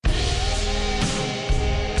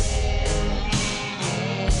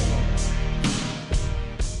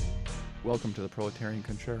welcome to the Proletarian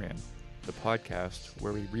Contrarian, the podcast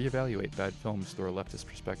where we reevaluate bad films through a leftist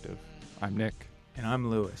perspective. I'm Nick. And I'm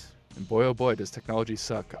Lewis. And boy oh boy, does technology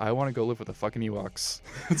suck. I want to go live with the fucking Ewoks.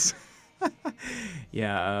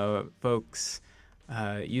 Folks,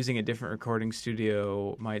 using a different recording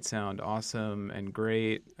studio might sound awesome and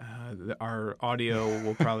great. Our audio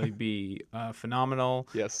will probably be phenomenal.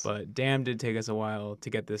 Yes. But damn, did it take us a while to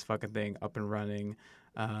get this fucking thing up and running.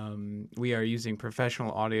 We are using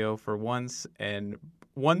professional audio for once and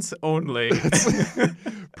once only.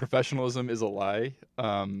 Professionalism is a lie.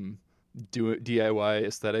 DIY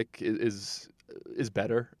aesthetic is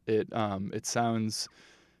better. It doesn't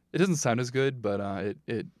sound as good, but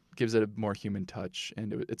it gives it a more human touch,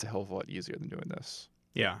 and it's a hell of a lot easier than doing this.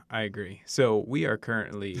 Yeah, I agree. So we are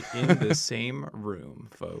currently in the same room,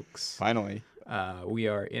 folks. Finally. We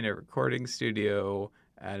are in a recording studio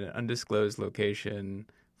at an undisclosed location.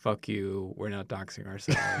 Fuck you. We're not doxing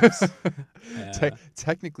ourselves.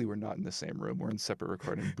 Technically, we're not in the same room. We're in separate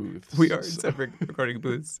recording booths. We are in separate recording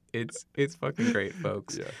booths. It's fucking great,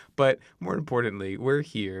 folks. Yeah. But more importantly, we're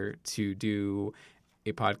here to do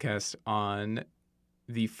a podcast on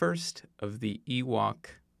the first of the Ewok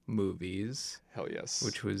movies. Hell yes.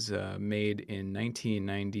 Which was made in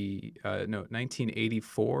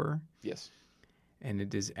 1984. Yes. And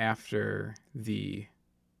it is after the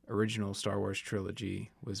original Star Wars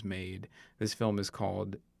trilogy was made. This film is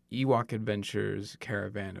called Ewok Adventures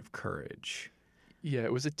Caravan of Courage. Yeah,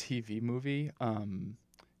 it was a TV movie, and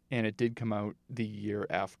it did come out the year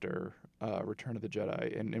after Return of the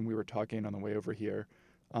Jedi, and we were talking on the way over here.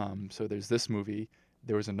 So there's this movie.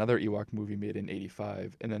 There was another Ewok movie made in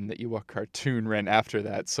 85, and then the Ewok cartoon ran after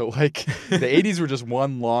that. So, like, the 80s were just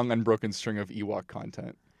one long, unbroken string of Ewok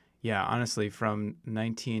content. Yeah, honestly, from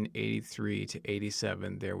 1983 to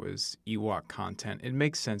 87, there was Ewok content. It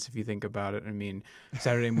makes sense if you think about it. I mean,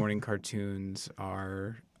 Saturday morning cartoons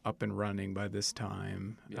are up and running by this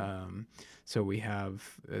time. Yeah. So we have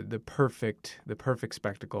the perfect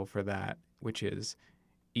spectacle for that, which is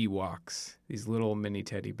Ewoks, these little mini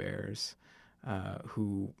teddy bears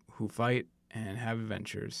who fight and have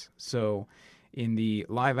adventures. So in the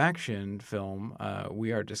live-action film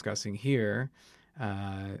we are discussing here,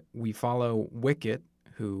 we follow Wicket,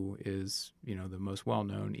 who is, the most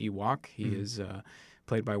well-known Ewok. He is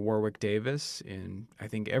played by Warwick Davis in, I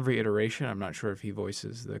think, every iteration. I'm not sure if he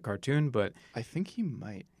voices the cartoon, but I think he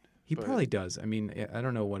might. He probably does. I mean, I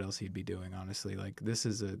don't know what else he'd be doing, honestly. Like, this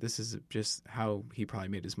is just how he probably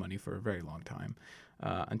made his money for a very long time,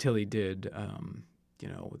 until he did,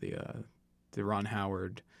 the Ron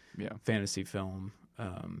Howard fantasy film.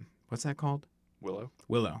 What's that called?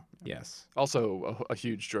 Willow, yes. Also a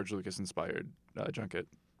huge George Lucas-inspired junket.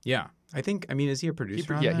 Yeah. Is he a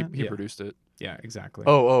producer on that? He produced it. Yeah, exactly.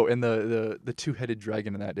 Oh, and the two-headed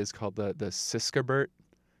dragon in that is called the Siskabert.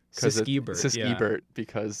 Siskebert,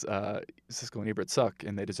 because Siskel and Ebert suck,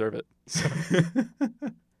 and they deserve it.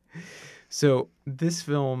 So this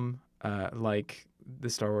film, like the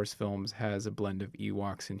Star Wars films, has a blend of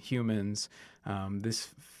Ewoks and humans. This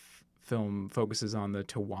film focuses on the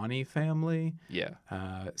Tawani family. Yeah.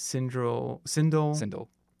 Sindel,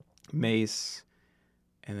 Mace,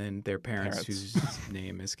 and then their parents. Whose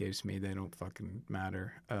name escapes me. They don't fucking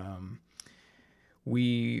matter.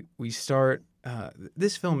 We start.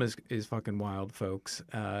 This film is fucking wild, folks.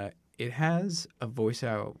 It has a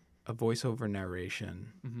voiceover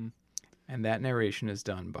narration, and that narration is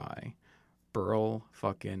done by Burl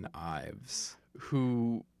fucking Ives,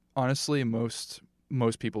 who honestly most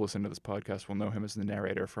people listening to this podcast will know him as the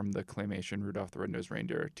narrator from the claymation Rudolph the Red-Nosed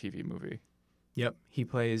Reindeer TV movie. Yep, he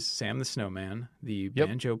plays Sam the Snowman, the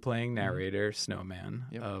banjo-playing narrator snowman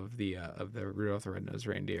of the Rudolph the Red-Nosed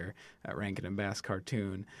Reindeer Rankin and Bass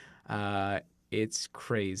cartoon. It's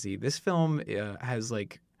crazy. This film has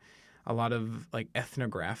like a lot of like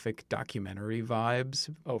ethnographic documentary vibes.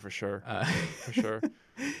 Oh, for sure, for sure.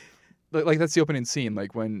 Like that's the opening scene.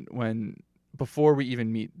 Like when before we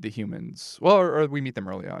even meet the humans, well, or we meet them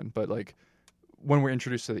early on, but like when we're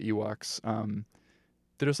introduced to the Ewoks,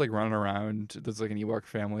 they're just like running around. There's like an Ewok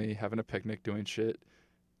family having a picnic, doing shit,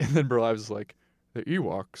 and then Burl Ives is like, the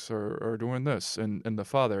Ewoks are doing this, and the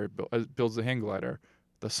father builds the hang glider.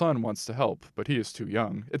 The son wants to help, but he is too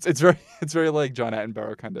young. It's very like John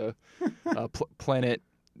Attenborough kind of Planet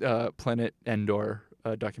Endor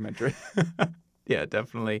documentary. Yeah,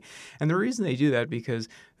 definitely. And the reason they do that because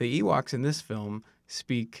the Ewoks in this film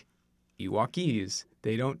speak Ewokese.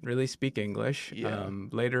 They don't really speak English. Yeah.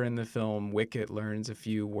 Later in the film, Wicket learns a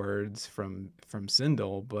few words from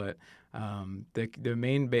Sindel, but the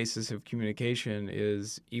main basis of communication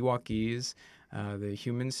is Ewokese. The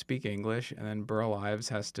humans speak English, and then Burl Ives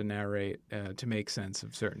has to narrate to make sense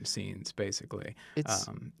of certain scenes, basically. It's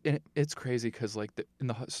Um, it's crazy because like in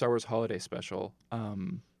the Star Wars Holiday Special,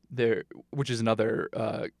 there, which is another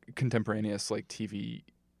contemporaneous like TV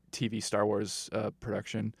Star Wars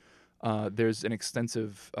production. There's an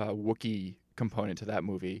extensive Wookiee component to that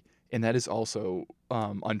movie, and that is also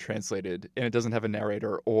untranslated, and it doesn't have a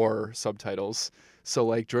narrator or subtitles. So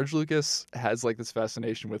like George Lucas has like this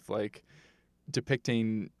fascination with like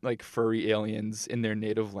depicting like furry aliens in their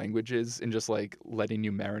native languages and just like letting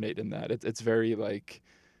you marinate in that. It's very like,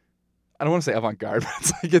 I don't want to say avant-garde,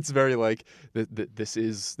 but it's very like this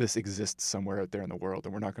exists somewhere out there in the world,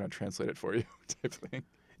 and we're not going to translate it for you type thing.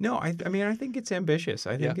 no, I mean, I think it's ambitious.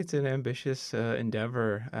 I Yeah. think it's an ambitious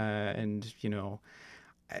endeavor, and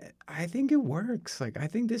I think it works. Like, I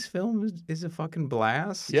think this film is a fucking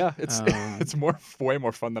blast. Yeah, it's Um, it's way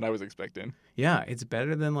more fun than I was expecting. yeah, it's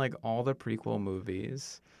better than like all the prequel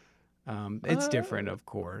movies. It's different, Uh, of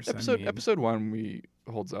course. episode one we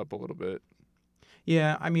holds up a little bit.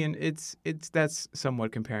 Yeah, I mean, it's that's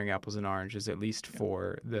somewhat comparing apples and oranges, at least Yeah.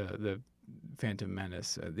 for the Phantom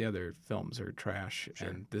Menace. The other films are trash, Sure.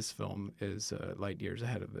 and this film is light years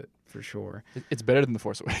ahead of it for sure. It's better than The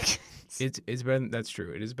Force Awakens. It's better. That's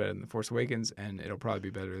true. It is better than the Force Awakens, and it'll probably be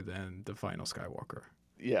better than the final Skywalker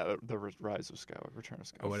Yeah, the Rise of Skywalker, Return of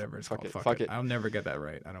Skywalker, or whatever it's fuck called. it, fuck it. I'll never get that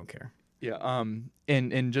right. I don't care. Yeah.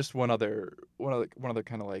 And just one other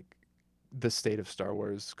kind of like the state of Star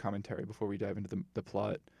Wars commentary before we dive into the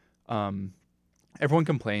plot. Everyone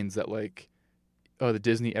complains that like, oh, the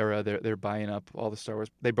Disney era, they're buying up all the Star Wars.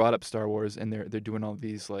 They brought up Star Wars, and they're doing all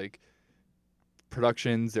these like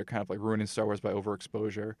productions. They're kind of like ruining Star Wars by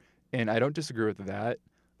overexposure. And I don't disagree with that,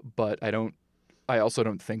 but I also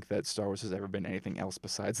don't think that Star Wars has ever been anything else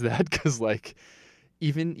besides that, because like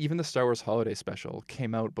even the Star Wars Holiday Special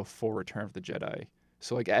came out before Return of the Jedi.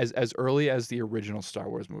 So like as early as the original Star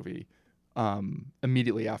Wars movie,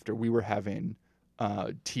 immediately after we were having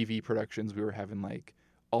TV productions, we were having like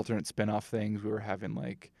alternate spin-off things, we were having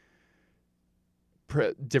like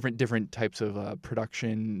different types of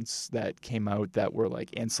productions that came out that were like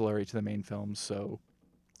ancillary to the main films. So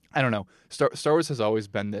I don't know. Star Wars has always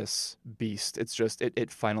been this beast. It's just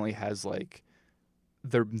it finally has like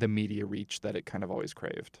the media reach that it kind of always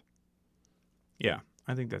craved. Yeah,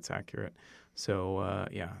 I think that's accurate. So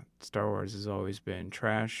yeah, Star Wars has always been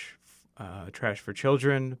trash, trash for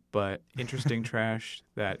children, but interesting trash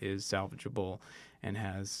that is salvageable and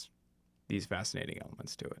has these fascinating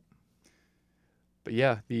elements to it. But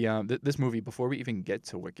yeah, the this movie, before we even get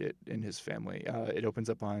to Wicket and his family, it opens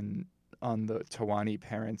up on the Tawani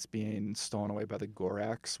parents being stolen away by the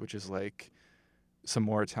Gorax, which is like some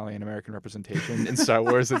more Italian American representation in Star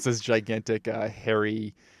Wars. It's this gigantic,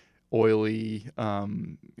 hairy, oily,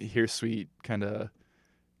 hirsute kind of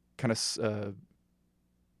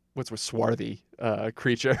swarthy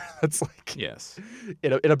creature. That's like Yes.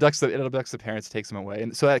 it abducts the parents, takes them away,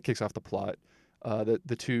 and so that kicks off the plot.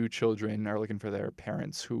 The two children are looking for their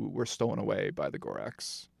parents who were stolen away by the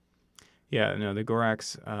Gorax. Yeah, no, the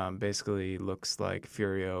Gorax basically looks like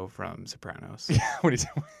Furio from Sopranos. Yeah, what do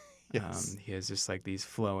you? Yes. He has just like these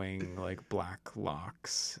flowing like black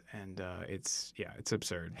locks, and it's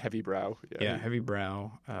absurd. Heavy brow. Yeah, heavy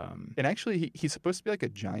brow. And actually, he's supposed to be like a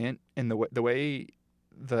giant, and the way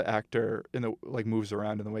the actor in the like moves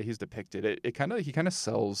around and the way he's depicted, he kind of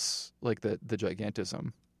sells like the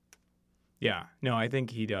gigantism. Yeah, no, I think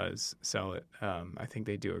he does sell it. I think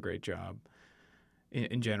they do a great job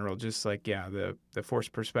in general. Just like the Force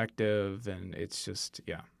perspective, and it's just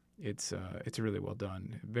it's really well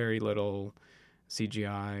done. Very little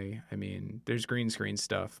CGI. I mean, there's green screen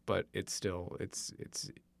stuff, but it's still it's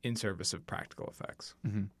in service of practical effects.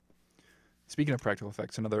 Mm-hmm. Speaking of practical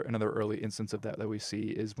effects, another early instance of that we see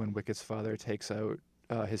is when Wicket's father takes out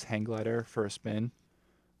his hang glider for a spin,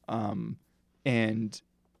 and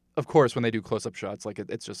of course, when they do close-up shots, like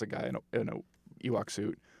it's just a guy in a Ewok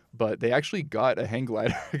suit. But they actually got a hang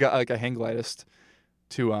glider, got like a hang glidist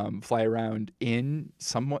to fly around in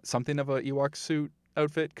something of a Ewok suit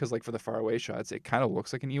outfit, because like for the faraway shots, it kind of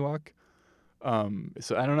looks like an Ewok.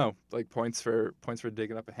 So I don't know, like points for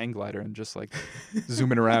digging up a hang glider and just like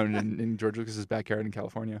zooming around in George Lucas's backyard in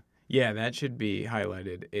California. Yeah, that should be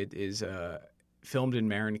highlighted. It is filmed in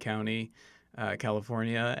Marin County,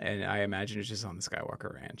 California, and I imagine it's just on the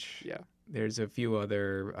Skywalker Ranch. Yeah. There's a few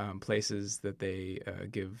other places that they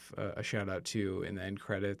give a shout out to in the end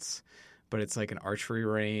credits, but it's like an archery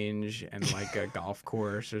range and like a golf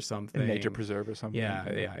course or something. A nature preserve or something. Yeah,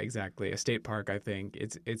 exactly. A state park, I think.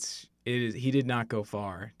 It is. He did not go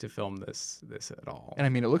far to film this at all. And I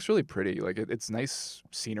mean, it looks really pretty. Like it's nice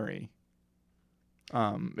scenery.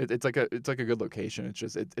 It's like a good location. It's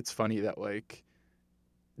just it's funny that like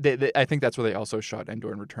I think that's where they also shot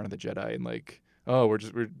Endor and Return of the Jedi, and like, oh,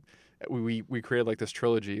 we created like this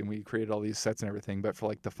trilogy and we created all these sets and everything, but for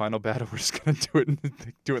like the final battle, we're just gonna do it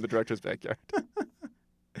in the director's backyard.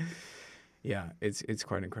 Yeah, it's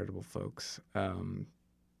quite incredible, folks.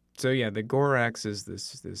 So yeah, the Gorax is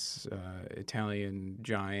this Italian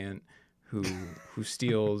giant who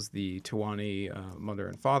steals the Tawani mother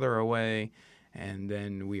and father away, and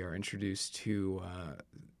then we are introduced to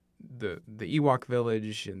the Ewok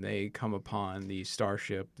village, and they come upon the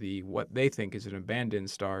starship, what they think is an abandoned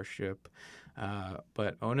starship.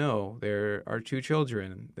 But oh no, there are two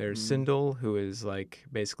children. There's Sindel, who is like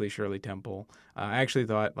basically Shirley Temple. I actually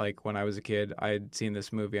thought, like, when I was a kid, I had seen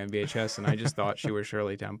this movie on VHS, and I just thought she was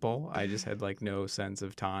Shirley Temple. I just had like no sense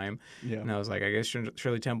of time, and I was like, I guess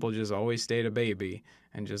Shirley Temple just always stayed a baby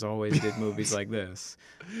and just always did movies like this.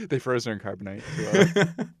 They froze her in carbonite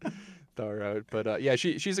to thaw her out. But yeah,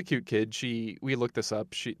 she's a cute kid. We looked this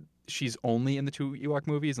up. She's only in the two Ewok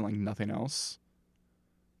movies and like nothing else.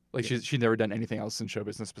 Like she's never done anything else in show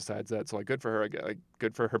business besides that. So like good for her. Like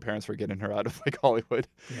good for her parents for getting her out of like Hollywood.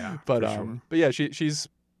 Yeah, but sure. But yeah,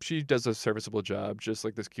 she does a serviceable job, just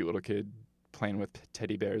like this cute little kid playing with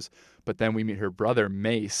teddy bears. But then we meet her brother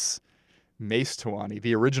Mace Tawani,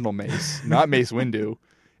 the original Mace, not Mace Windu.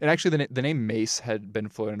 And actually, the name Mace had been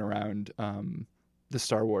floating around the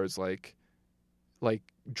Star Wars like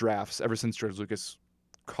drafts ever since George Lucas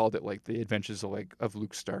called it like the Adventures of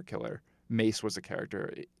Luke Starkiller. Mace was a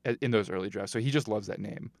character in those early drafts, so he just loves that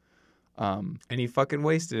name. And he fucking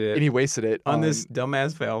wasted it. And he wasted it on this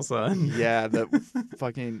dumbass fail son. Yeah,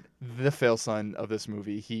 the fail son of this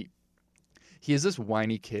movie. He is this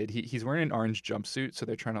whiny kid. He's wearing an orange jumpsuit, so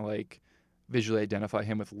they're trying to like visually identify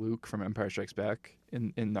him with Luke from Empire Strikes Back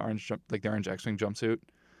in the orange the orange X-wing jumpsuit.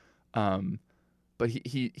 But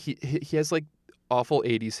he has like awful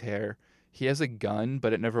 80s hair. He has a gun,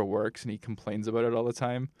 but it never works, and he complains about it all the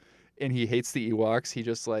time. And he hates the Ewoks. He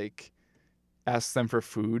just like asks them for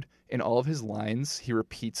food. In all of his lines, he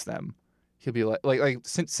repeats them. He'll be like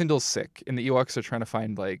Sindel's sick, and the Ewoks are trying to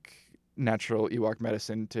find like natural Ewok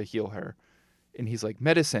medicine to heal her. And he's like,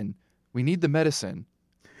 medicine. We need the medicine.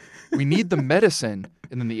 We need the medicine.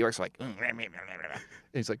 And then the Ewoks are like, and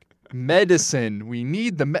he's like, medicine. We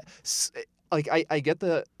need the like. I get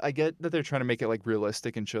that they're trying to make it like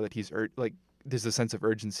realistic and show that he's like there's a sense of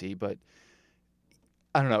urgency, but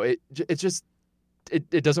I don't know.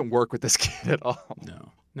 It doesn't work with this kid at all.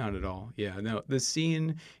 No, not at all. Yeah, no. The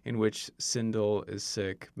scene in which Sindel is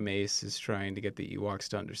sick, Mace is trying to get the Ewoks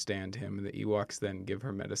to understand him, and the Ewoks then give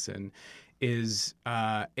her medicine, is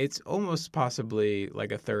it's almost possibly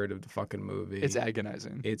like a third of the fucking movie. It's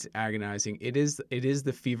agonizing. It is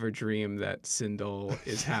the fever dream that Sindel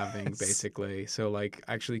is having, basically. So like,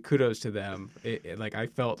 actually, kudos to them. Like, I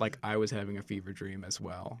felt like I was having a fever dream as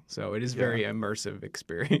well. So it is very immersive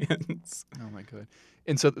experience. Oh my god!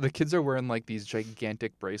 And so the kids are wearing like these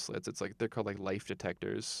gigantic bracelets. It's like they're called like life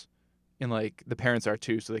detectors, and like the parents are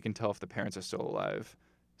too, so they can tell if the parents are still alive.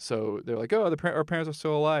 So they're like, oh, our parents are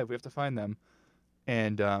still alive. We have to find them.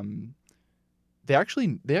 And they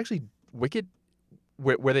actually Wicket,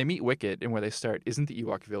 where they meet Wicket and where they start isn't the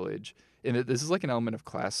Ewok village. And this is like an element of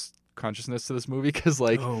class consciousness to this movie because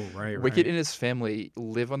like Wicket and his family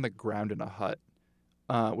live on the ground in a hut,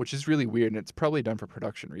 which is really weird. And it's probably done for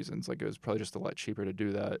production reasons. Like it was probably just a lot cheaper to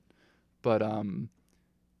do that. But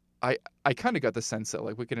I kind of got the sense that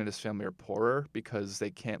like Wicket and his family are poorer because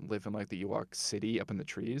they can't live in like the Ewok city up in the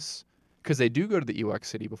trees, because they do go to the Ewok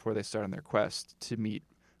city before they start on their quest to meet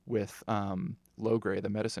with Logray, the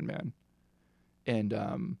medicine man,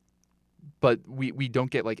 and but we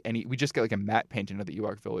don't get like any. We just get like a matte painting of the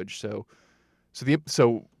Ewok village. So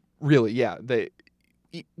really, yeah,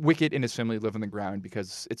 Wicket and his family live on the ground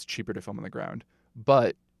because it's cheaper to film on the ground,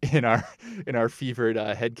 but in our fevered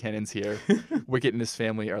headcanons here, Wicket and his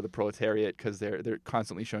family are the proletariat because they're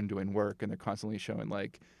constantly shown doing work, and they're constantly shown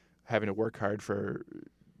like having to work hard for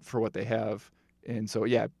what they have. And so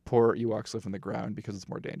yeah, poor Ewoks live on the ground because it's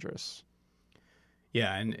more dangerous.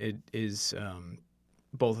 Yeah, and it is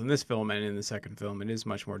both in this film and in the second film, it is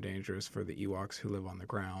much more dangerous for the Ewoks who live on the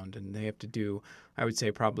ground, and they have to do, I would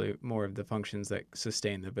say, probably more of the functions that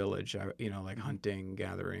sustain the village, like hunting,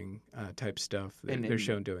 gathering type stuff. They're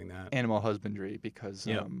shown doing that. Animal husbandry, because,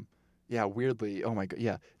 weirdly, oh my God,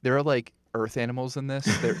 yeah, there are like earth animals in this.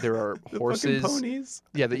 There are horses. Ponies.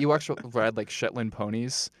 Yeah, the Ewoks ride like Shetland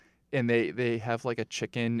ponies, and they have like a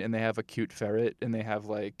chicken, and they have a cute ferret, and they have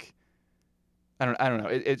like, I don't know.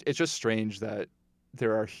 It's just strange that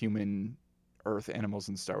there are human Earth animals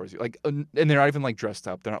in Star Wars. Like, and they're not even like dressed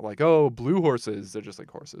up. They're not like, oh, blue horses. They're just like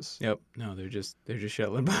horses. Yep. No, they're just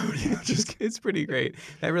Shetland ponies. It's pretty great.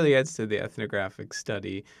 That really adds to the ethnographic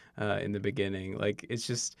study in the beginning. Like, it's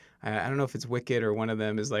just I don't know if it's Wicket or one of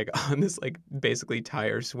them is like on this like basically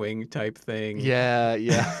tire swing type thing. Yeah,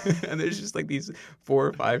 yeah. And there's just like these 4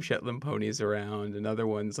 or 5 Shetland ponies around, and other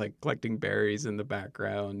ones like collecting berries in the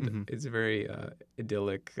background. Mm-hmm. It's a very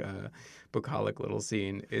idyllic, bucolic little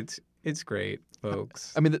scene. It's great,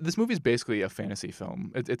 folks. I mean, this movie is basically a fantasy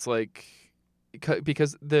film. It's like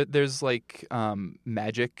because there's like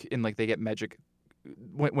magic and like they get magic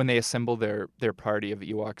when they assemble their party of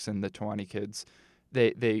Ewoks and the Tawani kids.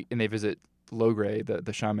 They visit Logray,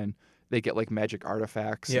 the shaman. They get like magic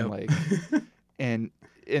artifacts and like and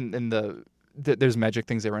there's magic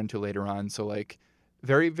things they run into later on. So like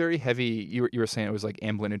very, very heavy. You were saying it was like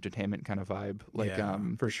Amblin Entertainment kind of vibe, like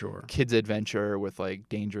for sure. kids adventure with like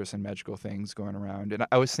dangerous and magical things going around. And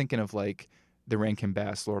I was thinking of like the Rankin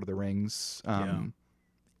Bass Lord of the Rings,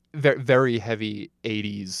 very, very heavy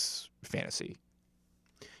 80s fantasy.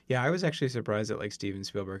 Yeah, I was actually surprised that like Steven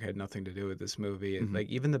Spielberg had nothing to do with this movie. Mm-hmm. Like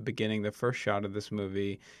even the beginning, the first shot of this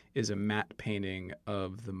movie is a matte painting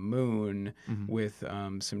of the moon with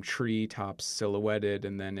some tree tops silhouetted,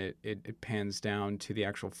 and then it pans down to the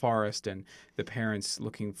actual forest and the parents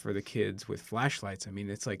looking for the kids with flashlights. I mean,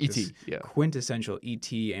 it's like this quintessential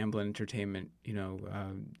E.T. Amblin Entertainment,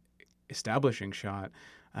 establishing shot.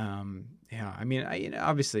 I mean,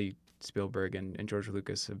 obviously Spielberg and George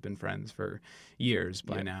Lucas have been friends for years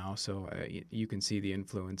by now, so you can see the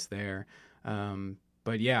influence there.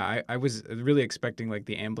 But yeah, I was really expecting like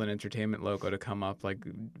the Amblin Entertainment logo to come up like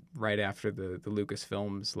right after the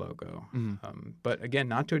Lucasfilms logo. But again,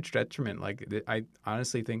 not to its detriment. Like I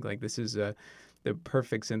honestly think like this is the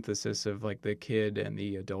perfect synthesis of like the kid and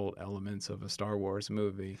the adult elements of a Star Wars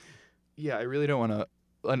movie. Yeah, I really don't want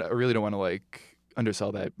to like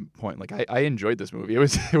undersell that point. Like I enjoyed this movie. It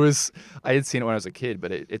was I had seen it when I was a kid,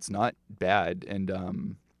 but it's not bad.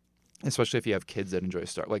 And especially if you have kids that enjoy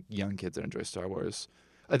young kids that enjoy Star Wars.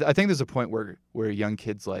 I think there's a point where young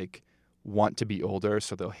kids like want to be older,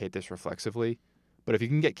 so they'll hate this reflexively. But if you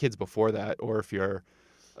can get kids before that, or if you're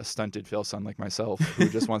a stunted fail son like myself who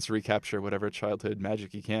just wants to recapture whatever childhood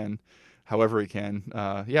magic he can, however he can,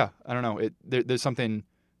 I don't know. There's something.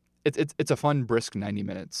 It's a fun, brisk 90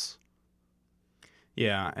 minutes.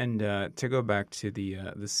 Yeah, and to go back to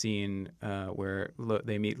the scene where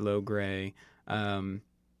they meet Logray,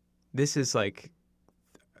 this is like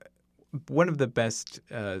one of the best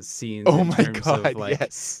scenes in terms of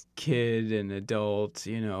like kid and adult,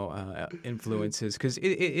 influences, because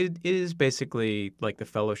it is basically like the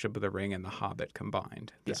Fellowship of the Ring and the Hobbit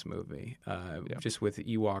combined. This movie, just with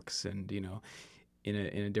Ewoks and in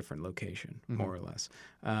a different location, more or less.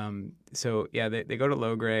 So yeah, they go to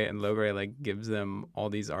Logray, and Logray like gives them all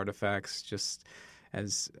these artifacts, just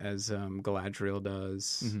as Galadriel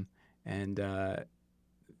does, and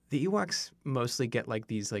the Ewoks mostly get like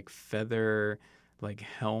these like feather like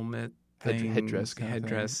helmet things,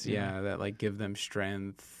 headdress, that like give them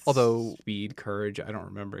strength, speed, courage. I don't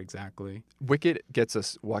remember exactly. Wicket gets a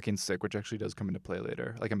walking stick, which actually does come into play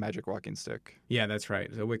later, like a magic walking stick. Yeah, that's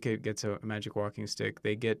right. So Wicket gets a magic walking stick.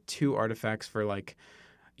 They get 2 artifacts for like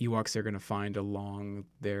Ewoks they're going to find along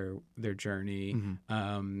their journey.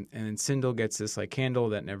 And then Sindel gets this like candle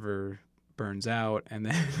that never burns out, and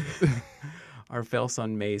then our fail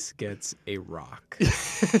son Mace gets a rock.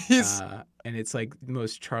 And it's like the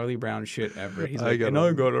most Charlie Brown shit ever. He's like, and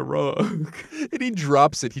I got a rock. And he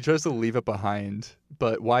drops it. He tries to leave it behind,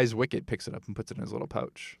 but wise Wicket picks it up and puts it in his little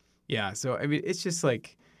pouch. Yeah, so I mean, it's just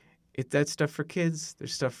like, that's stuff for kids.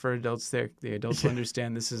 There's stuff for adults there. The adults will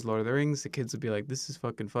understand this is Lord of the Rings. The kids will be like, this is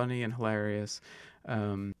fucking funny and hilarious.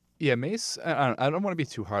 Yeah, Mace, I don't want to be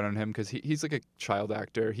too hard on him because he's like a child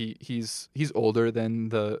actor. He's older than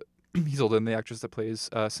the actress that plays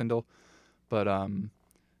Sindel, but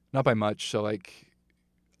not by much. So like,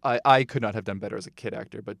 I could not have done better as a kid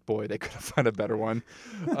actor, but boy, they could have found a better one.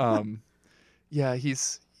 Yeah, he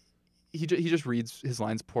just reads his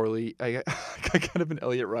lines poorly. I got kind of an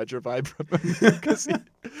Elliot Rodger vibe from him because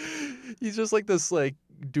he's just like this like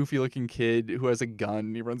doofy looking kid who has a gun.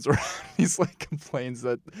 And he runs around. He's like complains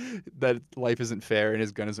that life isn't fair and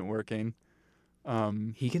his gun isn't working.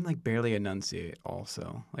 He can like barely enunciate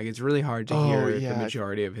also. Like it's really hard to hear the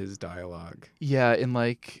majority of his dialogue. Yeah, and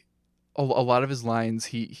like a lot of his lines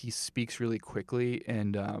he speaks really quickly,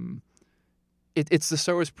 and it's the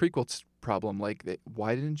Star Wars prequel problem. Like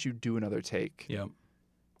why didn't you do another take? Yeah.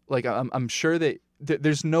 Like I'm sure that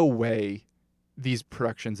there's no way these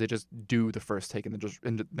productions they just do the first take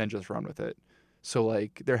and then just run with it. So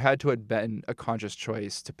like there had to have been a conscious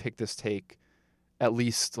choice to pick this take at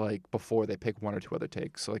least like before they pick one or two other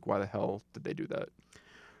takes. So like why the hell did they do that?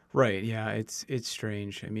 Right. Yeah. It's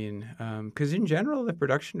strange. I mean, because in general, the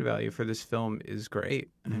production value for this film is great.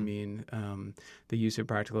 I Mhm. mean, the use of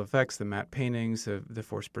practical effects, the matte paintings, the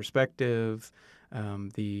forced perspective,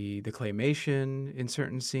 the claymation in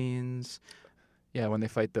certain scenes. Yeah, when they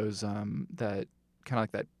fight those that kind of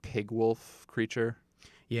like that pig wolf creature.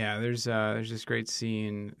 Yeah, there's this great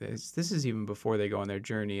scene. This is even before they go on their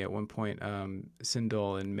journey. At one point,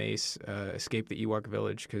 Sindel and Mace escape the Ewok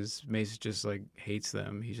village because Mace just like hates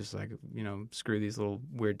them. He's just like, screw these little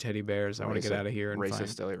weird teddy bears. I want to get out of here and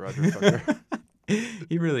Racist Elliot Rodger fucker.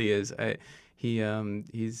 He really is.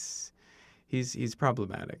 He's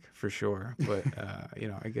problematic for sure. But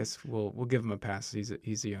I guess we'll give him a pass.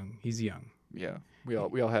 He's young. Yeah, we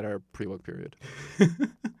all had our pre-woke period.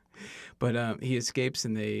 But he escapes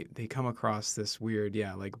and they come across this weird,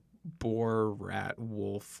 like boar, rat,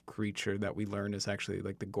 wolf creature that we learn is actually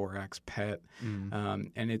like the Gorak's pet.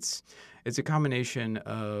 And it's a combination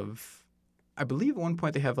of, I believe at one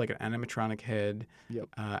point they have like an animatronic head. Yep.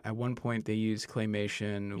 At one point they use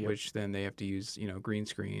claymation, Yep. which then they have to use, green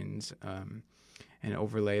screens and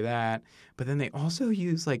overlay that. But then they also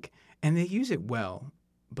use and they use it well.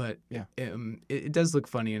 But Yeah. It does look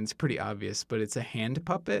funny and it's pretty obvious, but it's a hand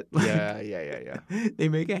puppet. Yeah. They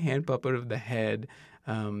make a hand puppet of the head,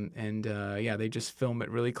 and they just film it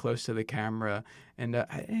really close to the camera, and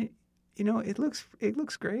it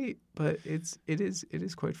looks great, but it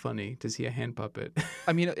is quite funny to see a hand puppet.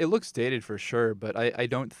 I mean, it looks dated for sure, but I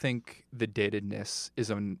don't think the datedness is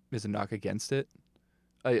a knock against it.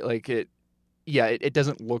 I like it. Yeah, it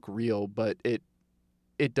doesn't look real, but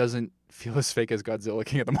it doesn't feel as fake as Godzilla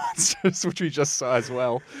King of the Monsters, which we just saw as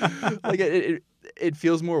well. Like it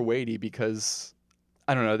feels more weighty because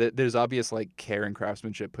I don't know. There's obvious like care and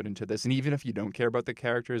craftsmanship put into this, and even if you don't care about the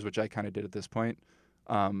characters, which I kind of did at this point,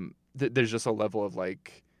 there's just a level of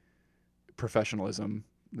like professionalism,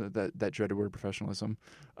 that dreaded word professionalism,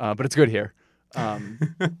 but it's good here.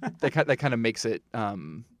 That kind of makes it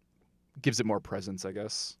gives it more presence, I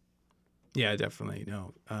guess. Yeah, definitely.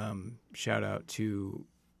 No. Shout out to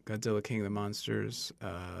Godzilla King of the Monsters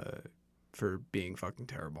for being fucking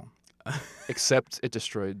terrible. Except it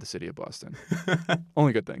destroyed the city of Boston.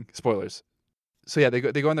 Only good thing. Spoilers. So yeah, they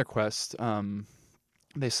go on their quest.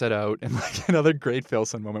 They set out, and like another great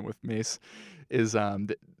Failson moment with Mace is on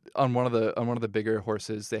one of the bigger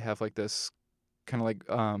horses. They have like this kind of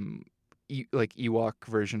like Ewok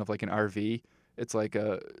version of like an RV. It's like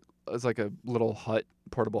a little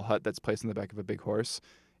portable hut that's placed in the back of a big horse.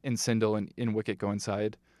 And Sindel and Wicket go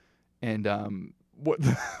inside, and what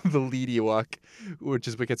the lead Ewok, which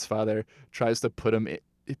is Wicket's father, tries to put him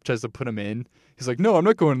in. He's like, "No, I'm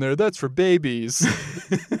not going there. That's for babies."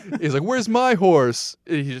 He's like, "Where's my horse?"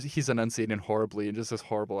 He's enunciating horribly in just this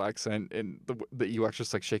horrible accent, and the Ewok's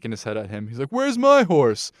just like shaking his head at him. He's like, "Where's my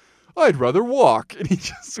horse? I'd rather walk." And he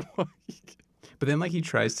just But then he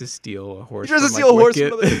tries to steal a horse. He tries to from, steal a horse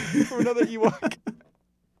Wicket. from another Ewok.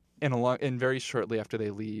 And very shortly after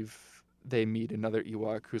they leave, they meet another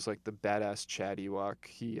Ewok who's like the badass Chad Ewok.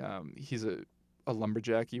 He's a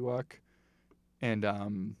lumberjack Ewok, and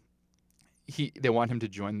they want him to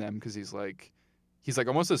join them because he's like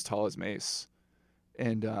almost as tall as Mace,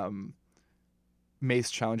 and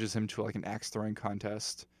Mace challenges him to like an axe throwing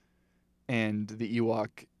contest, and the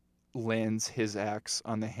Ewok lands his axe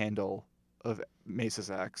on the handle of Mace's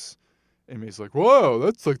axe. And Mace's like, "Whoa,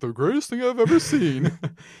 that's like the greatest thing I've ever seen."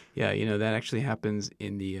 Yeah, that actually happens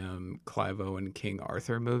in the Clive Owen King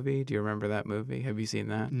Arthur movie. Do you remember that movie? Have you seen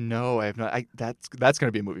that? No, I have not. That's going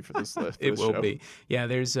to be a movie for this list. It will be. Yeah,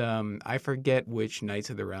 there's I forget which Knights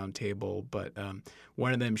of the Round Table, but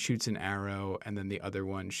one of them shoots an arrow, and then the other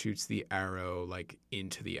one shoots the arrow like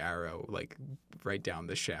into the arrow, like right down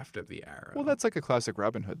the shaft of the arrow. Well, that's like a classic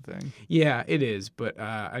Robin Hood thing. Yeah, it is. But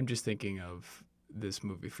I'm just thinking of this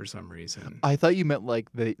movie for some reason. I thought you meant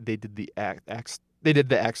like they did the axe. They did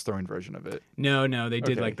the axe throwing version of it. No, they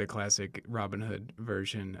did Okay. like the classic Robin Hood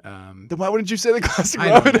version. Then why wouldn't you say the classic I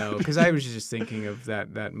Robin don't know Hood? because I was just thinking of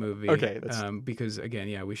that movie. Okay, that's- because again,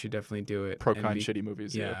 yeah, we should definitely do it. Pro and con shitty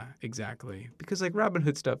movies. Yeah, exactly. Because like Robin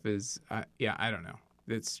Hood stuff is, I don't know.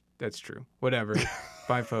 That's true. Whatever.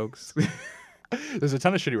 Bye, folks. There's a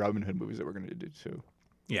ton of shitty Robin Hood movies that we're going to do too.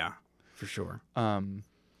 Yeah, for sure.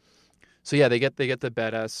 So yeah, they get the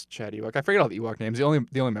badass Chad Ewok. I forget all the Ewok names. The only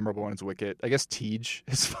memorable one is Wicket. I guess Tej.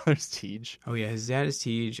 His father's Tej. Oh yeah, his dad is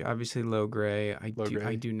Tej. Obviously, Logray. Logray.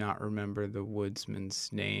 I do not remember the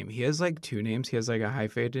woodsman's name. He has like two names. He has like a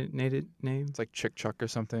hyphenated name. It's like Chick Chuck or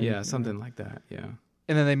something. Yeah, something like that. Yeah.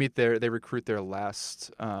 And then they recruit their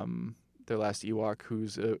last Ewok,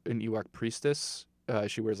 who's an Ewok priestess.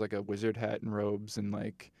 She wears like a wizard hat and robes, and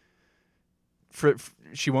like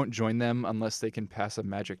she won't join them unless they can pass a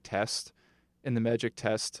magic test. And the magic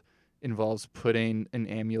test involves putting an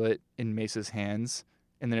amulet in Mace's hands,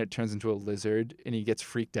 and then it turns into a lizard, and he gets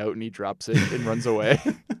freaked out and he drops it and runs away.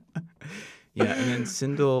 Yeah, and then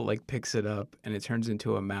Sindel like picks it up and it turns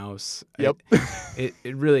into a mouse. Yep. It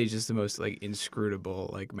really is just the most like inscrutable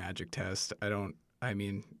like magic test. That's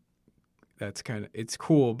it's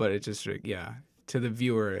cool, but it just to the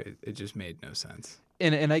viewer it just made no sense.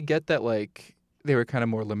 And I get that like they were kind of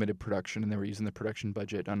more limited production and they were using the production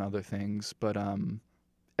budget on other things, but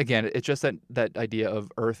again, it's just that idea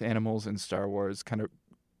of Earth animals in Star Wars kind of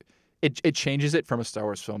it changes it from a Star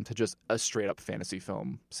Wars film to just a straight up fantasy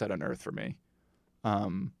film set on Earth for me,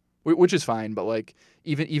 which is fine. But like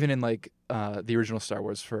even in like the original Star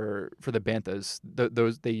Wars for the banthas,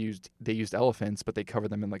 those they used elephants, but they covered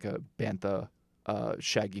them in like a bantha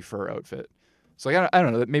shaggy fur outfit. So like I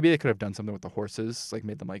don't know, maybe they could have done something with the horses, like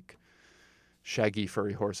made them like shaggy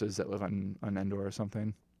furry horses that live on Endor or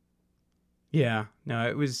something. Yeah, no,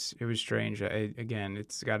 it was strange. Again,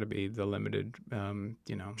 it's got to be the limited,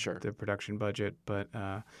 Sure. the production budget. But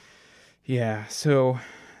yeah, so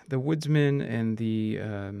the woodsman and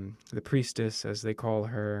the priestess, as they call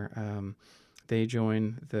her, they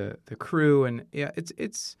join the crew, and yeah,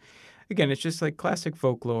 it's again, it's just like classic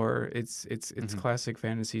folklore. It's classic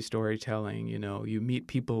fantasy storytelling. You know, you meet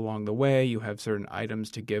people along the way. You have certain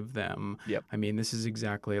items to give them. Yep. I mean, this is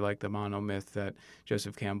exactly like the monomyth that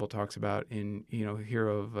Joseph Campbell talks about in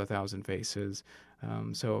Hero of a Thousand Faces.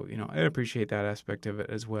 So I appreciate that aspect of it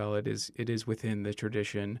as well. It is within the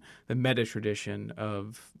tradition, the meta tradition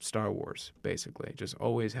of Star Wars, basically, just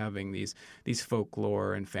always having these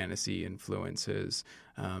folklore and fantasy influences.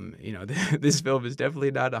 This film is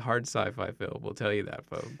definitely not a hard sci-fi film. We'll tell you that,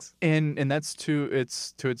 folks. And that's to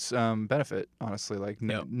its benefit, honestly. Like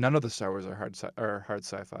none of the Star Wars are hard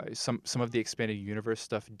sci-fi. Some of the expanded universe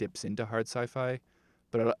stuff dips into hard sci-fi,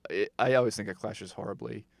 but I always think it clashes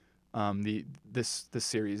horribly. This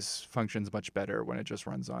series functions much better when it just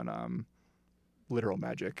runs on literal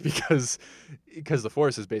magic because the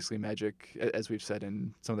Force is basically magic, as we've said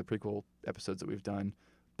in some of the prequel episodes that we've done.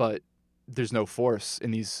 But there's no Force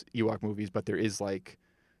in these Ewok movies, but there is like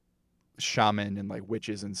shaman and like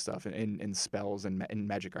witches and stuff and spells and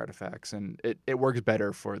magic artifacts, and it works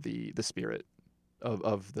better for the spirit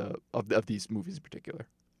of these movies in particular.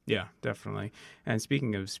 Yeah, definitely. And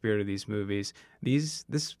speaking of spirit of these movies,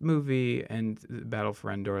 this movie and Battle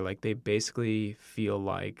for Endor, like they basically feel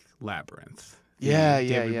like Labyrinth.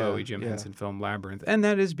 David Bowie, Jim Henson film Labyrinth. And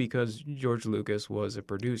that is because George Lucas was a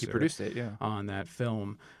producer. He produced it, on that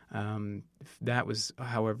film. That was,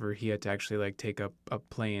 however, he had to actually like take a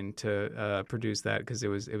plane to produce that because it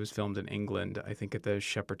was filmed in England, I think at the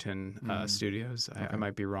Shepperton Studios. Okay. I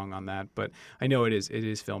might be wrong on that, but I know it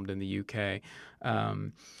is filmed in the UK.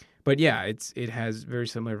 But yeah, it has very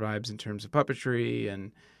similar vibes in terms of puppetry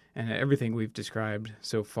and everything we've described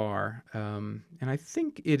so far. And I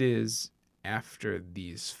think it is after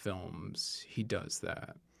these films he does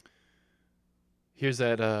that. Here's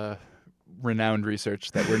that renowned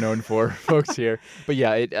research that we're known for, folks here. But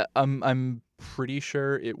yeah, I'm pretty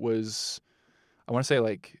sure it was, I want to say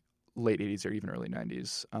like late 80s or even early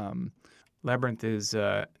 90s. Labyrinth is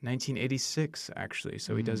 1986 actually,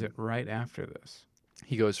 so he does it right after this.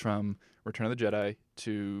 He goes from Return of the Jedi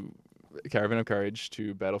to Caravan of Courage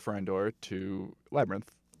to Battle for Endor to Labyrinth.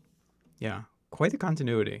 Yeah. Quite the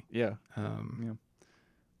continuity. Yeah.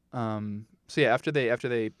 So yeah, after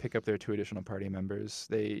they pick up their 2 additional party members,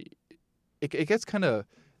 it gets kind of,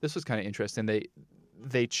 this was kind of interesting. They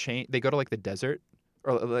go to like the desert,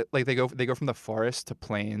 or like they go from the forest to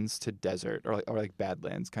plains to desert, or like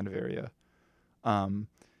Badlands kind of area. And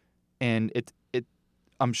it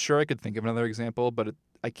I'm sure I could think of another example, but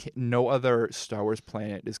no other Star Wars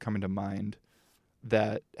planet is coming to mind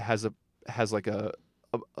that has like a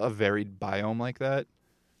varied biome like that.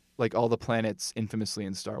 Like all the planets infamously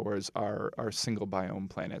in Star Wars are single biome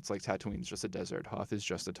planets. Like Tatooine's just a desert. Hoth is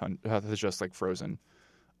just like frozen.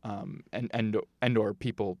 And Endor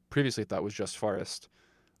people previously thought was just forest.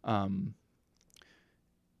 And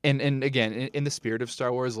again, in the spirit of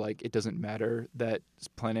Star Wars, like it doesn't matter that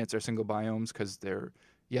planets are single biomes because they're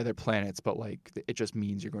planets, but like it just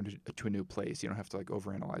means you're going to a new place. You don't have to like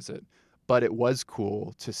overanalyze it. But it was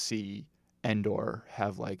cool to see Endor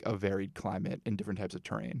have like a varied climate and different types of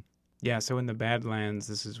terrain. Yeah, so in the Badlands,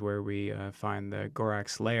 this is where we find the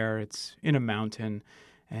Gorax lair. It's in a mountain,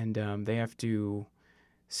 and they have to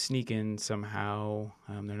sneak in somehow.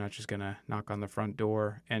 They're not just gonna knock on the front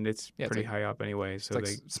door, and it's Yeah, it's pretty like- high up anyway. So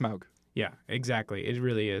It's like Smaug. yeah, exactly. It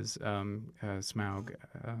really is Smaug.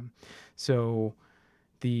 So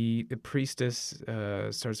the priestess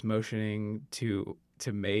starts motioning to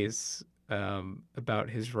Mace about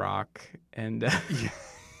his rock, and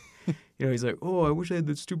he's like, "Oh, I wish I had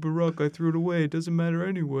that stupid rock. I threw it away. It doesn't matter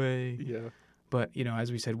anyway." Yeah. But as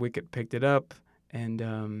we said, Wicket picked it up,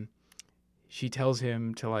 and she tells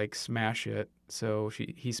him to like smash it. So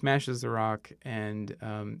he smashes the rock, and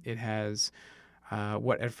it has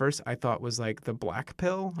what at first I thought was like the black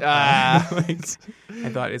pill. I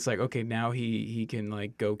thought it's like, okay, now he can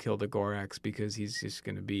like go kill the Gorax because he's just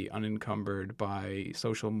going to be unencumbered by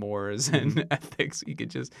social mores and ethics. He could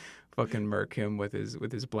just fucking murk him with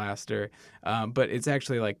his blaster. But it's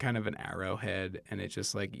actually like kind of an arrowhead, and it's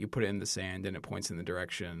just like you put it in the sand and it points in the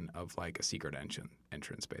direction of like a secret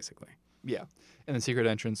entrance, basically. Yeah. And the secret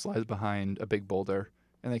entrance lies behind a big boulder,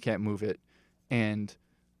 and they can't move it. And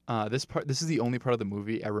this is the only part of the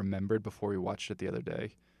movie I remembered before we watched it the other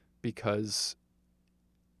day, because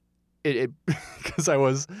because I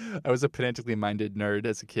was a pedantically minded nerd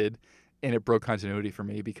as a kid, and it broke continuity for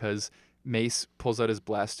me because Mace pulls out his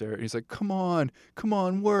blaster and he's like, come on,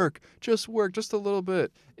 work just a little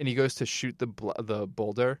bit," and he goes to shoot the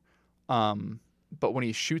boulder. But when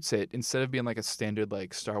he shoots it, instead of being like a standard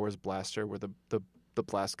like Star Wars blaster where the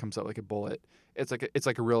blast comes out like a bullet, it's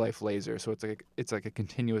like a real life laser. So it's like a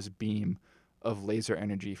continuous beam of laser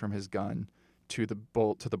energy from his gun to the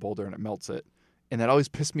boulder, and it melts it. And that always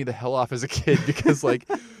pissed me the hell off as a kid because like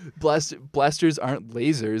blasters aren't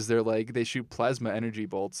lasers. They're like, they shoot plasma energy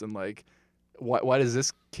bolts, and like why does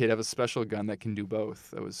this kid have a special gun that can do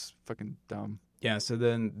both? That was fucking dumb. Yeah, so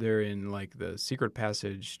then they're in like the secret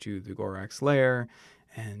passage to the Gorax lair,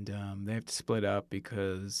 and they have to split up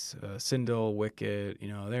because Sindel, Wicket,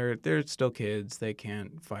 they're still kids. They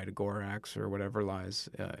can't fight a Gorax or whatever lies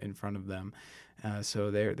in front of them. So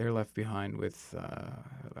they're left behind with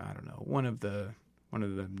I don't know, one of the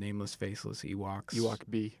nameless, faceless Ewoks.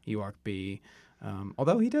 Ewok B.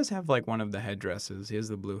 Although he does have like one of the headdresses. He has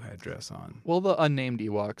the blue headdress on. Well, the unnamed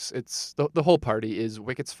Ewoks, it's the whole party is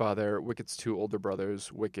Wicket's father, Wicket's two older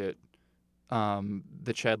brothers, Wicket,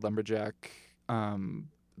 the Chad Lumberjack,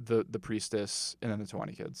 the priestess, and then the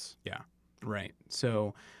Tawani kids. Yeah, right.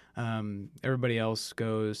 So everybody else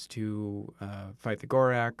goes to fight the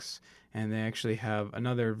Gorax, and they actually have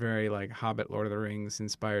another very like Hobbit, Lord of the Rings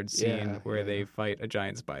inspired scene where they fight a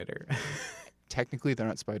giant spider. Technically, they're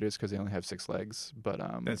not spiders because they only have 6 legs, but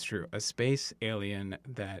that's true. A space alien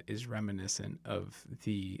that is reminiscent of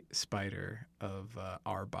the spider of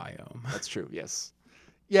our biome. That's true. Yes.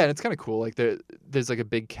 Yeah, and it's kind of cool. Like there's like a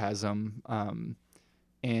big chasm,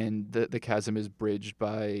 and the chasm is bridged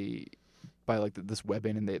by like this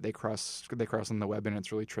webbing, and they cross on the webbing, and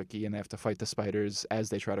it's really tricky, and they have to fight the spiders as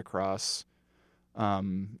they try to cross.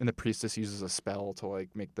 And the priestess uses a spell to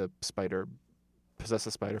like make the spider possess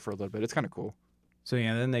the spider for a little bit. It's kind of cool. So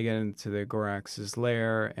yeah, then they get into the Gorax's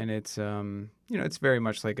lair, and it's it's very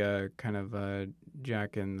much like a kind of a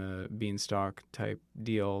Jack and the Beanstalk type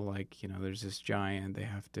deal. Like there's this giant, they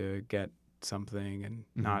have to get something and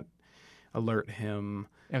not alert him.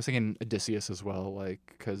 And I was thinking Odysseus as well, like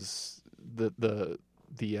because the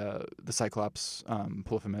Cyclops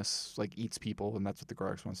Polyphemus like eats people, and that's what the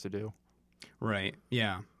Gorax wants to do. Right.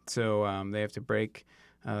 Yeah. So they have to break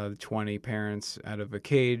the 20 parents out of a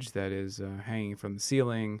cage that is hanging from the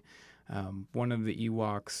ceiling. One of the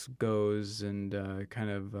Ewoks goes and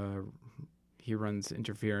he runs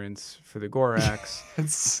interference for the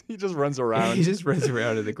Gorax. He just runs around. He just runs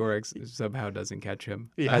around, and the Gorax somehow doesn't catch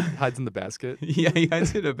him. He hides in the basket. Yeah, he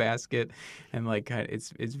hides in a basket, and like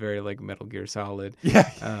it's very like Metal Gear Solid.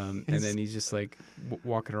 Yeah. And then he's just like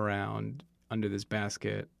walking around under this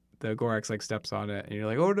basket. The Gorax like steps on it, and you're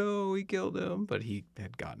like, "Oh no, he killed him!" But he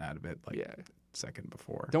had gotten out of it like a second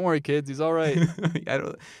before. Don't worry, kids, he's all right.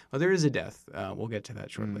 Well, there is a death. We'll get to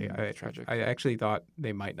that shortly. Tragic. I actually thought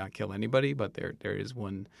they might not kill anybody, but there is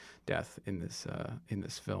one death in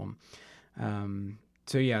this film.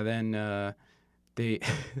 So yeah, then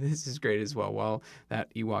this is great as well. While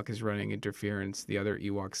that Ewok is running interference, the other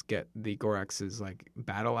Ewoks get the Gorax's like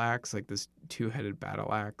battle axe, like this 2-headed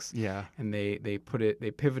battle axe. Yeah. And they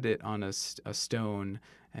pivot it on a stone,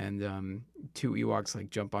 and 2 Ewoks like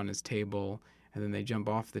jump on his table, and then they jump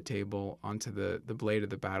off the table onto the blade of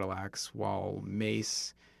the battle axe, while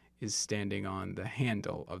Mace is standing on the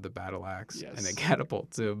handle of the battle axe, and it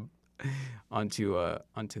catapults him onto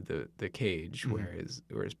the cage where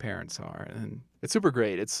his parents are. And it's super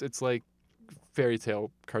great. It's like fairy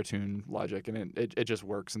tale cartoon logic, and it just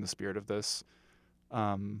works in the spirit of this.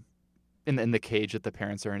 In the cage that the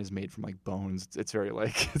parents are in is made from like bones. It's very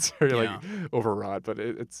like it's very like overwrought, but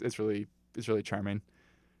it's really charming.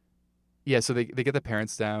 Yeah, so they get the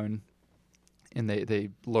parents down, and they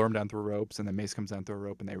lower them down through ropes, and then Mace comes down through a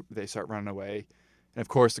rope, and they start running away, and of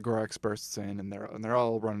course the Gorax bursts in, and they're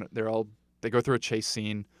all running. They go through a chase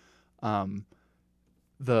scene. The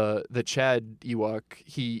Chad Ewok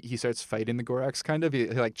he starts fighting the Gorax kind of. He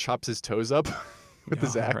like chops his toes up with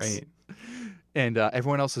his axe. Right. And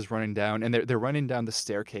everyone else is running down, and they're running down the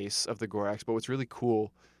staircase of the Gorax. But what's really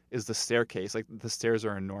cool is the staircase. Like the stairs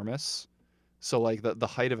are enormous, so like the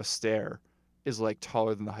height of a stair is like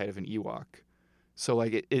taller than the height of an Ewok. So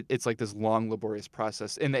like it's like this long laborious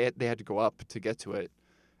process, and they had to go up to get to it.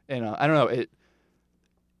 And I don't know, it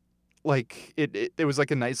was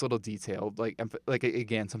like a nice little detail, like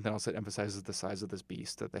again something else that emphasizes the size of this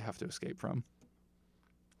beast that they have to escape from.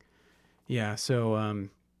 Yeah. So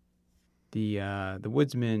the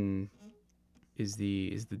woodsman is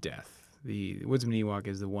the death. The woodsman Ewok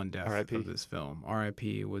is the one death R.I.P. of this film.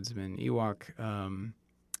 R.I.P. Woodsman Ewok.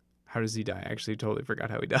 How does he die? I actually totally forgot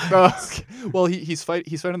how he dies. Well, he's fighting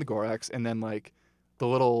the Gorax, and then like the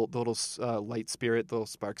little light spirit, the little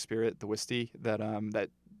spark spirit, the Wisty that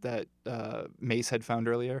Mace had found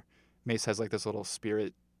earlier. Mace has like this little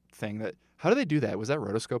spirit thing that. How do they do that? Was that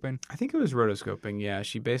rotoscoping? I think it was rotoscoping. Yeah,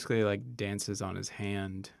 she basically like dances on his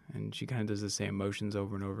hand, and she kind of does the same motions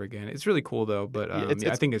over and over again. It's really cool though, but I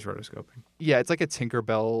think it's rotoscoping. Yeah, it's like a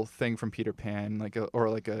Tinkerbell thing from Peter Pan, or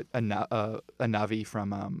a Navi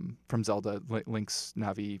from Zelda, Link's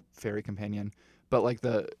Navi fairy companion. But like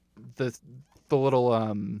the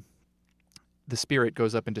little the spirit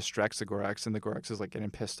goes up and distracts the Gorax, and the Gorax is like getting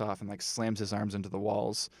pissed off and like slams his arms into the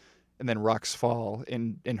walls. And then rocks fall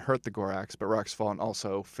and hurt the Gorax, but rocks fall and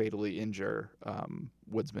also fatally injure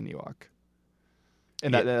Woodsman Ewok.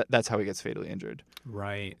 And that's how he gets fatally injured.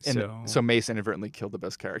 Right. And so Mace inadvertently killed the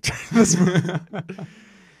best character in this movie.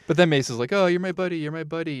 But then Mace is like, "Oh, you're my buddy. And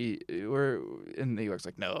the Ewok's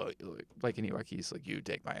like, "No." Like an Ewok, he's like, "You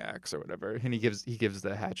take my axe," or whatever. And he gives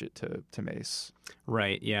the hatchet to Mace.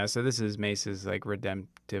 Right. Yeah. So this is Mace's like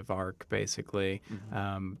redemptive arc, basically.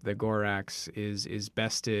 Mm-hmm. The Gorax is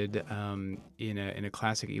bested in a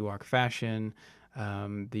classic Ewok fashion.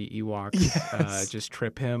 The Ewoks just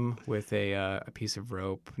trip him with a piece of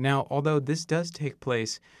rope. Now, although this does take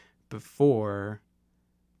place before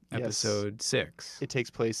Episode 6. It takes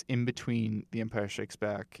place in between The Empire Strikes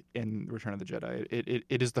Back and Return of the Jedi.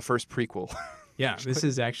 It is the first prequel. Yeah, this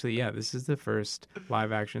is the first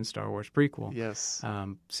live-action Star Wars prequel. Yes.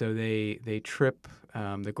 So they trip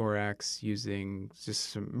the Gorax using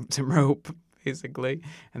just some rope, basically,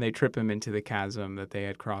 and they trip him into the chasm that they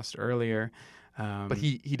had crossed earlier. But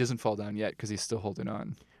he doesn't fall down yet because he's still holding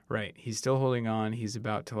on. Right. He's still holding on. He's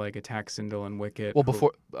about to like attack Sindel and Wicket. Well,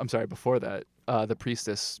 before that, the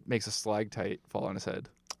priestess makes a stalactite fall on his head.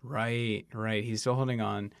 Right. He's still holding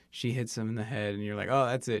on. She hits him in the head, and you're like, "Oh,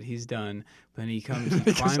 that's it. He's done." But then he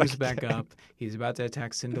climbs back up. He's about to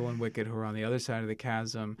attack Sindel and Wicket, who are on the other side of the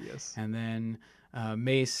chasm. Yes. And then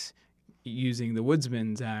Mace, using the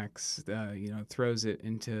woodsman's axe, throws it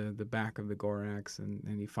into the back of the Gorax,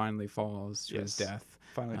 and he finally falls to his death.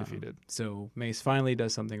 Finally defeated. So Mace finally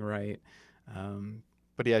does something right.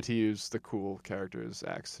 But he had to use the cool character's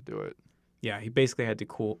axe to do it. Yeah, he basically had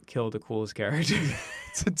to kill the coolest character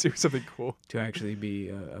to do something cool, to actually be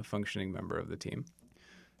a functioning member of the team.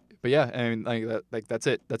 But yeah, I mean, that's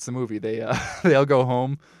it. That's the movie. They they all go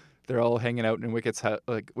home. They're all hanging out in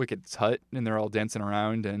Wicket's hut, and they're all dancing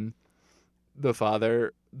around. And the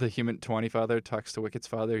father, the human Tawani father, talks to Wicket's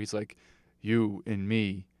father. He's like, "You and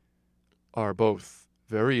me are both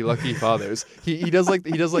very lucky fathers." He does like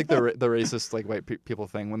the racist like white people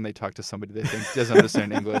thing when they talk to somebody they think doesn't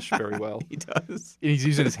understand English very well. He does. And he's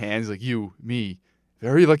using his hands like, "You, me,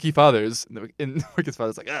 very lucky fathers." And Wicket's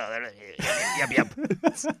father's like, "Oh, yep."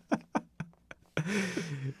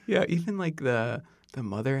 Yeah, even like the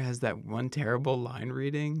mother has that one terrible line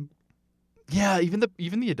reading. Yeah, even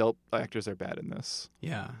the adult actors are bad in this.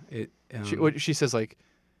 Yeah, she says like,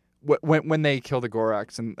 when they kill the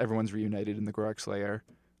Gorax and everyone's reunited in the Gorax lair,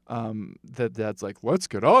 the dad's like, "Let's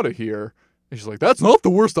get out of here." And she's like, "That's not the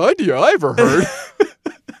worst idea I ever heard."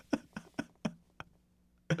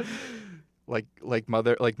 like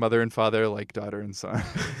mother and father, like daughter and son.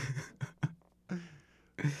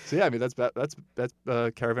 So yeah, I mean that's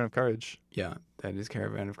Caravan of Courage. Yeah, that is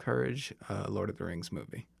Caravan of Courage, Lord of the Rings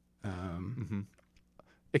movie.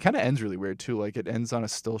 It kind of ends really weird too. Like it ends on a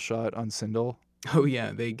still shot on Sindel. Oh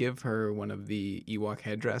yeah, they give her one of the Ewok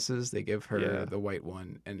headdresses. They give her the white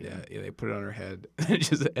one, and they put it on her head. And it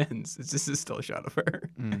just ends. It's just a still shot of her.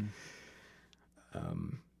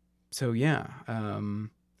 So yeah,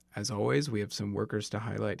 as always, we have some workers to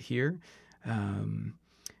highlight here.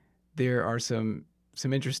 There are some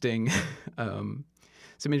interesting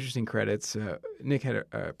some interesting credits. Nick had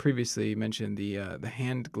previously mentioned the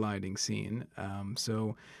hand gliding scene.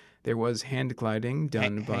 So there was hand gliding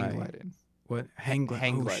done by hang gliding. What hang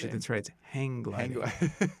gliding? Oh shit, that's right. It's hang gliding.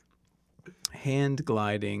 Hand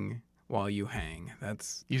gliding while you hang.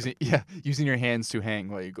 That's using your hands to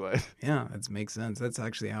hang while you glide. Yeah, that makes sense. That's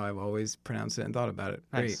actually how I've always pronounced it and thought about it.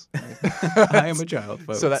 Nice. Great. I am a child,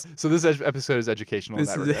 folks. So this episode is educational in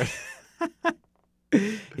that regard.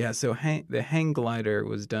 Yeah, so the hang glider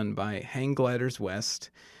was done by Hang Gliders West,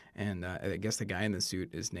 and I guess the guy in the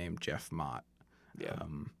suit is named Jeff Mott. Yeah.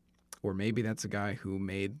 Or maybe that's a guy who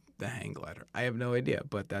made the hang glider. I have no idea,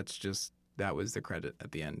 but that was the credit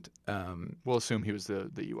at the end. We'll assume he was the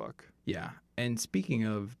Ewok. Yeah. And speaking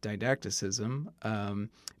of didacticism,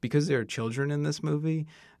 because there are children in this movie,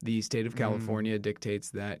 the state of California dictates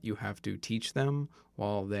that you have to teach them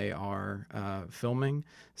while they are filming.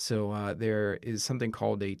 So there is something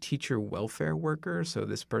called a teacher welfare worker. So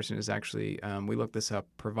this person is actually, we looked this up,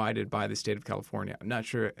 provided by the state of California. I'm not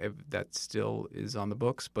sure if that still is on the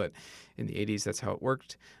books, but in the 80s, that's how it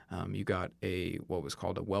worked. You got what was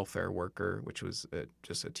called a welfare worker, which was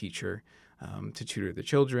just a teacher to tutor the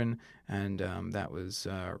children, and that was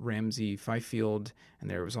Ramsey Fifield, and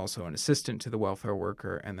there was also an assistant to the welfare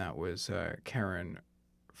worker, and that was Karen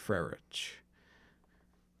Frerich.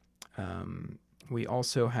 We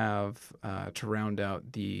also have, to round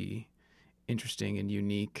out the interesting and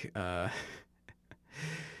unique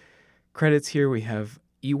credits here, we have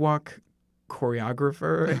Ewok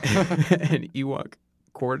choreographer and Ewok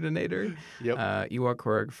coordinator. Yep. Ewok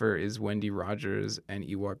choreographer is Wendy Rogers, and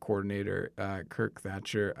Ewok coordinator Kirk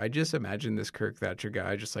Thatcher. I just imagine this Kirk Thatcher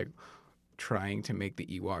guy just like trying to make the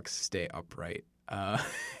Ewoks stay upright.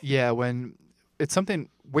 Yeah, when it's something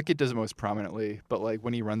Wicket does it most prominently, but like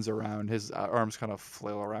when he runs around, his arms kind of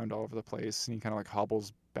flail around all over the place, and he kind of like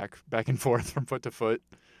hobbles back and forth from foot to foot.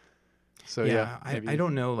 So yeah, I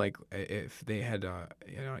don't know like if they had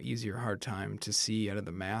easier hard time to see out of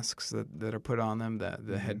the masks that are put on them,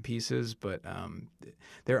 the headpieces, but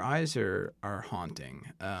their eyes are haunting.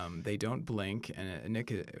 They don't blink, and Nick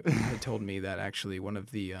had told me that actually one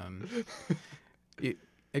of the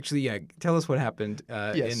tell us what happened.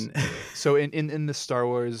 Yes. So in the Star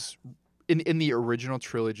Wars, in the original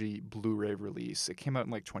trilogy Blu-ray release, it came out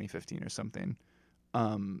in like 2015 or something.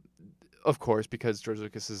 Of course, because George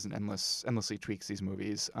Lucas is endlessly tweaks these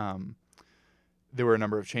movies, there were a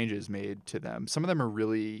number of changes made to them. Some of them are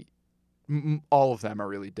really, all of them are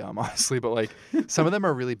really dumb, honestly, but like some of them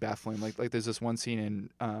are really baffling. Like there's this one scene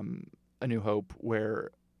in A New Hope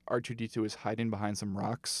where R2-D2 is hiding behind some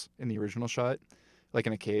rocks in the original shot, like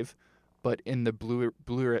in a cave, but in the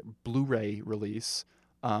Blu-ray release,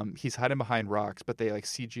 he's hiding behind rocks, but they like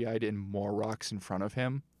CGI'd in more rocks in front of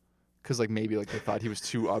him. Because like maybe like they thought he was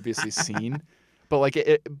too obviously seen, but like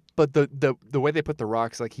but the way they put the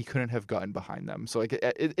rocks, like he couldn't have gotten behind them. So like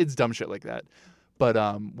it's dumb shit like that. But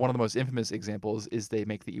one of the most infamous examples is they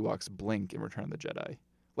make the Ewoks blink in Return of the Jedi.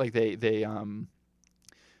 Like they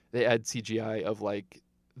add CGI of like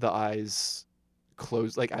the eyes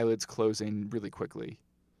close, like eyelids closing really quickly.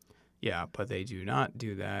 Yeah, but they do not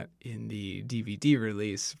do that in the DVD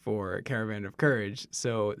release for Caravan of Courage.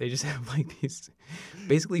 So they just have like these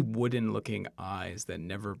basically wooden-looking eyes that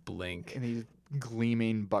never blink. And these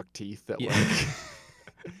gleaming buck teeth that like...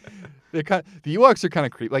 the Ewoks are kind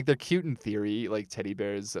of creepy. Like they're cute in theory, like teddy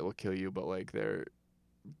bears that will kill you, but like they're...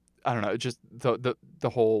 I don't know, just the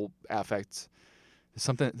whole affect...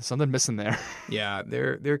 Something missing there. Yeah,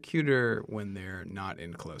 they're cuter when they're not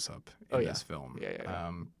in close up in this film.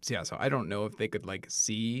 Yeah. So I don't know if they could like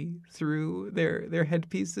see through their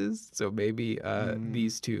headpieces. So maybe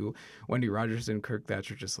these two, Wendy Rogers and Kirk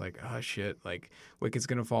Thatcher, just like, oh shit, like Wicket's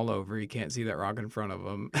gonna fall over. He can't see that rock in front of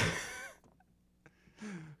him.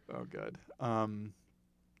 Oh god.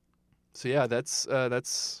 So yeah, that's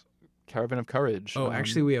Caravan of Courage. Oh,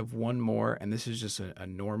 actually, we have one more, and this is just a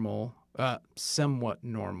normal. Somewhat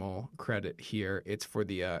normal credit here. It's for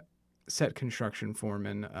the set construction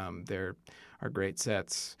foreman. There are great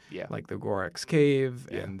sets, like the Gorax Cave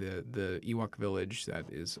and the Ewok village that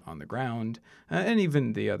is on the ground, and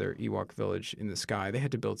even the other Ewok village in the sky. They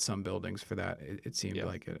had to build some buildings for that. It seemed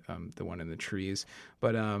like the one in the trees.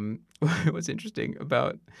 But what's interesting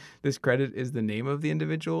about this credit is the name of the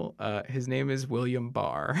individual. His name is William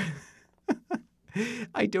Barr.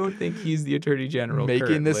 I don't think he's the Attorney General.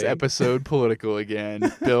 Making this episode political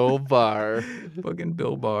again. Bill Barr. Fucking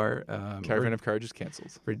Bill Barr. Caravan of Courage is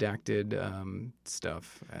canceled. Redacted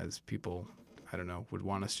stuff as people, I don't know, would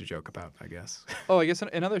want us to joke about, I guess. Oh, I guess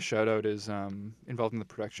another shout out is involved in the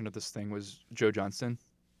production of this thing was Joe Johnston.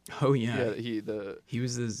 Oh yeah, He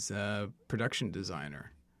was his production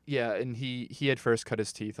designer. yeah, and he had first cut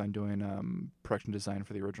his teeth on doing production design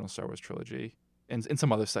for the original Star Wars trilogy and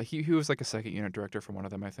some other stuff. He was like a second unit director for one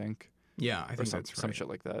of them, I think. Yeah, I think that's right. Some shit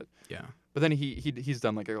like that. Yeah. But then he's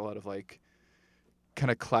done like a lot of like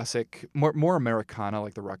kind of classic, more Americana,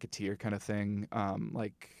 like the Rocketeer kind of thing,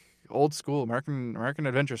 like old school American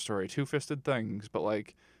adventure story, two-fisted things. But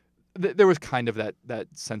like there was kind of that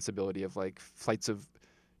sensibility of like flights of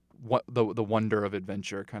what the wonder of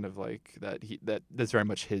adventure, kind of like that's very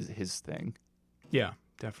much his thing. Yeah,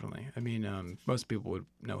 definitely. I mean, most people would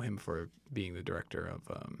know him for being the director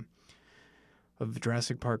of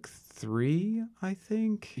Jurassic Park 3, I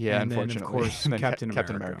think. Yeah, and unfortunately. then of course And then Captain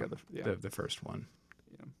Captain America, America, the first one.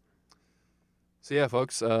 Yeah. So yeah,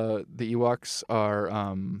 folks, the Ewoks are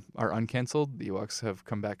uncanceled. The Ewoks have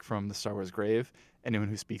come back from the Star Wars grave. Anyone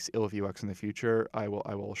who speaks ill of Ewoks in the future, I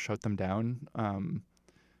will shout them down.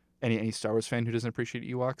 Any Star Wars fan who doesn't appreciate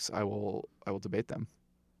Ewoks, I will debate them.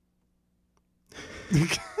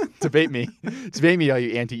 Debate me, all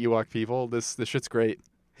you anti-Ewok people. This shit's great.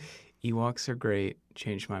 Ewoks are great.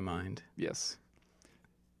 Changed my mind. Yes.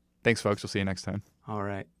 Thanks, folks. We'll see you next time. All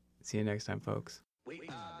right. See you next time, folks. We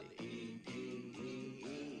are the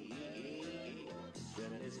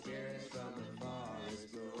Trinity spirits from the forest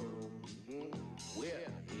glow. We're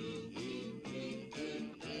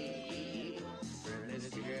Trinity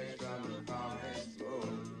spirits from the forest glow.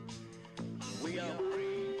 We are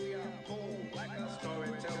free, we are bold, like our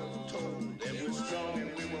storytellers told. And we're strong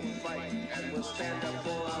and we will fight, and we'll stand up.